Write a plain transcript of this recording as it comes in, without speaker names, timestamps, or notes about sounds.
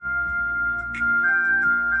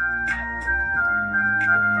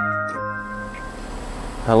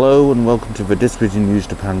Hello and welcome to the Disability News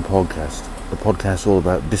Japan podcast, the podcast all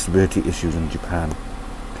about disability issues in Japan.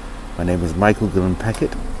 My name is Michael Gillen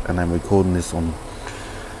Peckett and I'm recording this on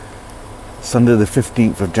Sunday the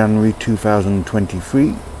 15th of January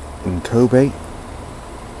 2023 in Kobe.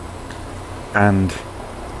 And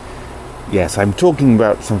yes, I'm talking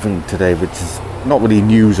about something today which is not really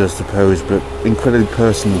news I suppose, but incredibly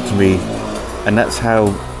personal to me, and that's how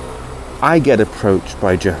I get approached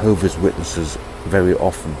by Jehovah's Witnesses very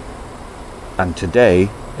often. And today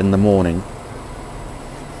in the morning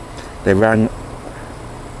they rang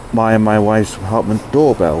my and my wife's apartment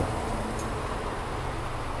doorbell,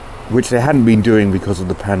 which they hadn't been doing because of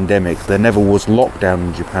the pandemic. There never was lockdown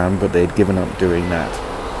in Japan, but they'd given up doing that.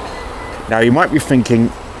 Now you might be thinking,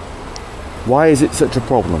 why is it such a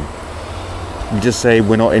problem? You just say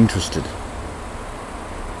we're not interested.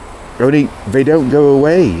 Only they don't go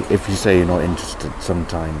away if you say you're not interested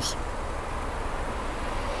sometimes.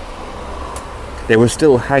 They were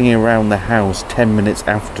still hanging around the house 10 minutes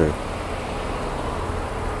after.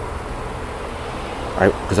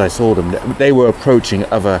 Because I saw them. They were approaching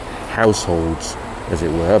other households, as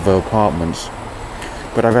it were, other apartments.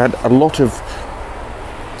 But I've had a lot of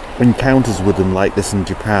encounters with them like this in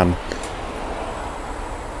Japan.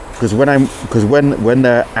 Because when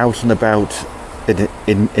they're out and about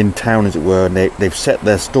in town, as it were, and they've set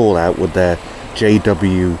their stall out with their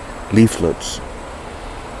JW leaflets,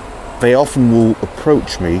 they often will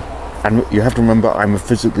approach me, and you have to remember I'm a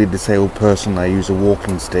physically disabled person. I use a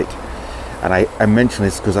walking stick, and I mention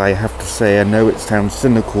this because I have to say, I know it sounds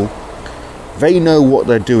cynical, they know what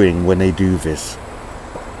they're doing when they do this.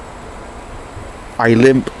 I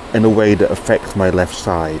limp in a way that affects my left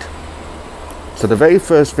side. So the very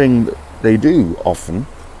first thing that they do often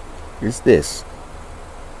is this.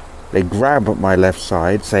 They grab at my left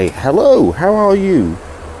side, say, "Hello, how are you?"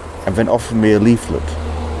 and then offer me a leaflet.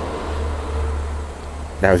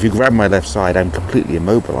 Now, if you grab my left side, I'm completely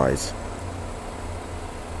immobilized.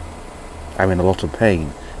 I'm in a lot of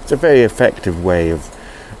pain. It's a very effective way of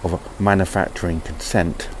manufacturing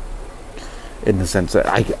consent, in the sense that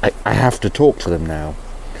I have to talk to them now.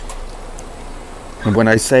 And when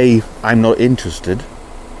I say I'm not interested,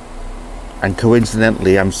 and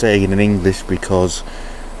coincidentally I'm saying it in English because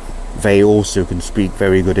they also can speak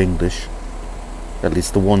very good English, at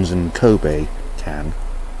least the ones in Kobe can.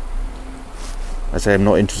 I say I'm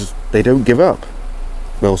not interested, they don't give up.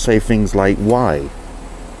 They'll say things like, why?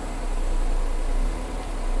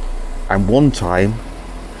 And one time,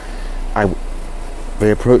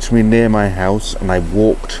 they approached me near my house and I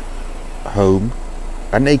walked home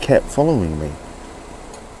and they kept following me.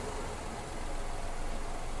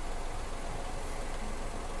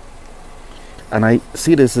 And I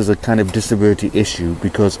see this as a kind of disability issue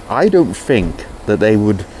because I don't think that they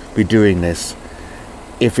would be doing this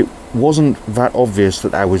if it wasn't that obvious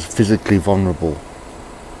that I was physically vulnerable.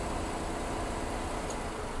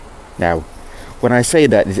 Now, when I say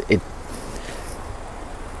that,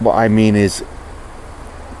 what I mean is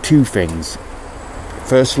two things.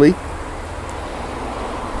 Firstly,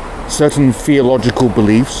 certain theological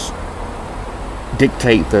beliefs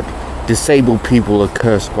dictate that disabled people are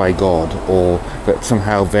cursed by God, or that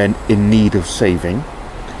somehow they're in need of saving.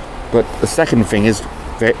 But the second thing is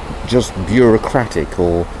they're just bureaucratic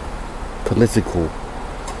or political.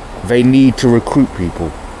 They need to recruit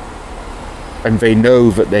people, and they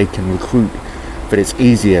know that they can recruit, that it's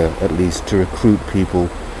easier at least to recruit people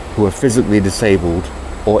who are physically disabled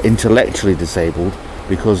or intellectually disabled,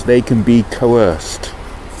 because they can be coerced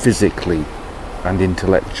physically and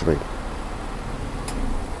intellectually.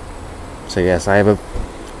 So yes, I have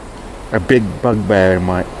a big bugbear in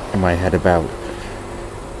my head about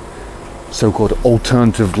so-called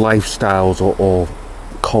alternative lifestyles or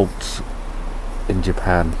cults in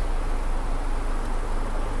Japan,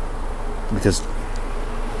 because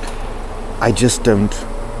I just don't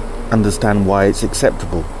understand why it's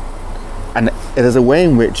acceptable. And there's a way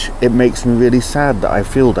in which it makes me really sad that I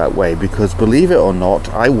feel that way, because believe it or not,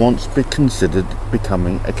 I once considered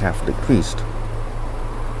becoming a Catholic priest.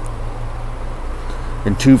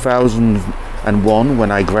 In 2001,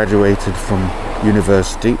 when I graduated from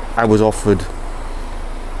university, I was offered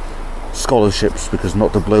scholarships, because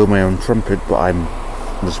not to blow my own trumpet, but I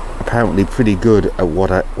was apparently pretty good at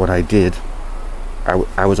what I did.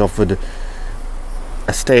 I was offered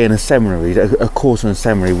a stay in a seminary, a course in a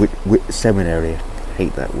seminary, I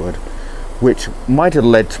hate that word, which might have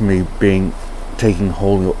led to me taking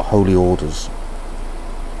holy orders.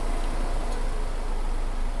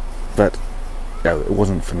 But no, it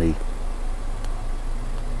wasn't for me.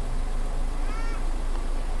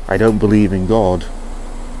 I don't believe in God.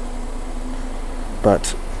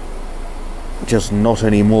 but just not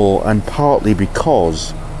anymore, and partly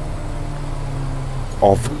because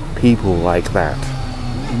of people like that.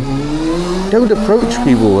 Don't approach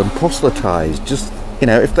people and proselytize. Just,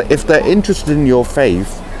 if they're interested in your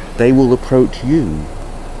faith, they will approach you.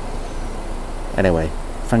 Anyway,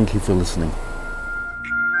 thank you for listening.